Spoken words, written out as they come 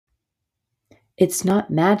It's not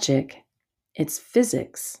magic, it's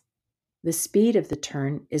physics. The speed of the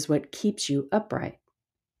turn is what keeps you upright.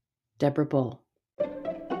 Deborah Bull.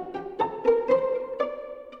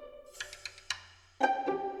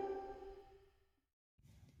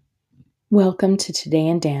 Welcome to Today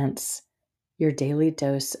in Dance, your daily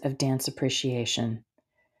dose of dance appreciation.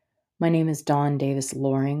 My name is Dawn Davis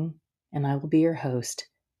Loring, and I will be your host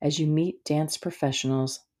as you meet dance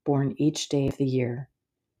professionals born each day of the year.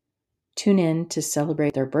 Tune in to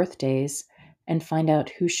celebrate their birthdays and find out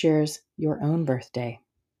who shares your own birthday.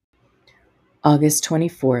 August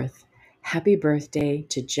 24th, happy birthday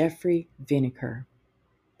to Jeffrey Wienerkur.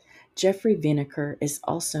 Jeffrey Wienerkur is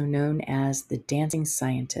also known as the Dancing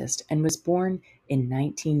Scientist and was born in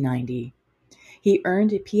 1990. He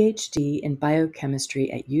earned a PhD in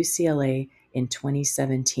biochemistry at UCLA in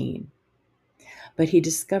 2017. But he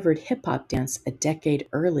discovered hip-hop dance a decade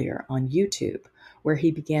earlier on YouTube, where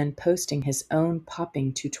he began posting his own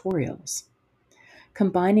popping tutorials.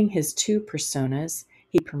 Combining his two personas,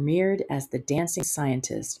 he premiered as the Dancing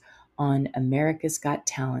Scientist on America's Got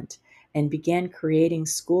Talent and began creating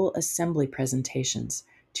school assembly presentations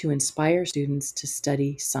to inspire students to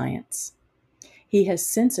study science. He has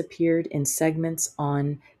since appeared in segments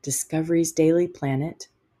on Discovery's Daily Planet,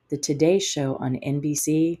 The Today Show on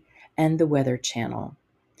NBC, and the Weather Channel.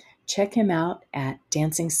 Check him out at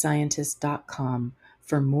DancingScientist.com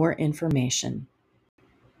for more information.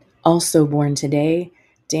 Also born today,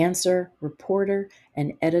 dancer, reporter,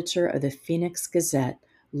 and editor of the Phoenix Gazette,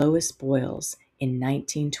 Lois Boyles, in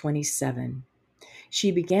 1927. She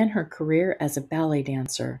began her career as a ballet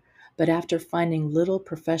dancer, but after finding little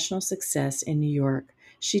professional success in New York,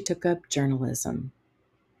 she took up journalism.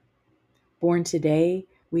 Born today,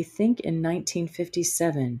 we think in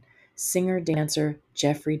 1957, singer-dancer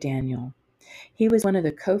Jeffrey Daniel. He was one of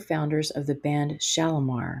the co-founders of the band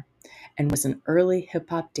Shalamar and was an early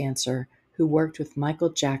hip-hop dancer who worked with Michael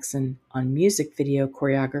Jackson on music video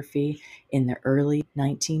choreography in the early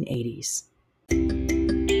 1980s.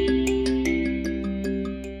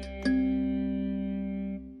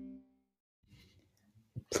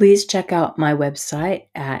 Please check out my website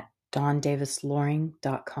at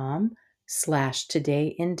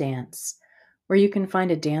dawndavisloring.com/todayindance, where you can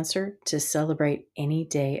find a dancer to celebrate any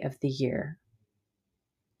day of the year.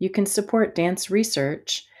 You can support dance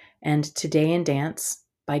research and Today in Dance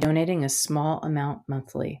by donating a small amount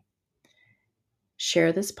monthly.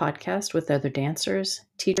 Share this podcast with other dancers,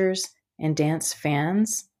 teachers, and dance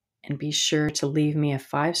fans, and be sure to leave me a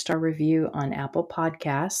 5-star review on Apple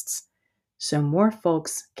Podcasts so more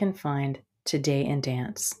folks can find Today in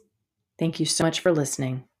Dance. Thank you so much for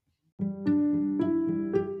listening.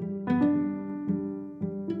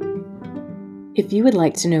 If you would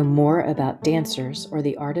like to know more about dancers or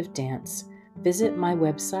the art of dance, visit my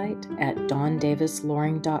website at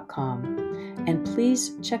dawndavisloring.com, and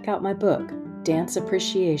please check out my book, Dance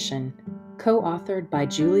Appreciation, co-authored by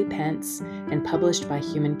Julie Pence and published by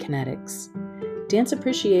Human Kinetics. Dance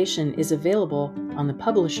Appreciation is available on the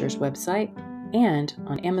publisher's website and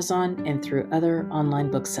on Amazon and through other online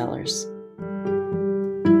booksellers.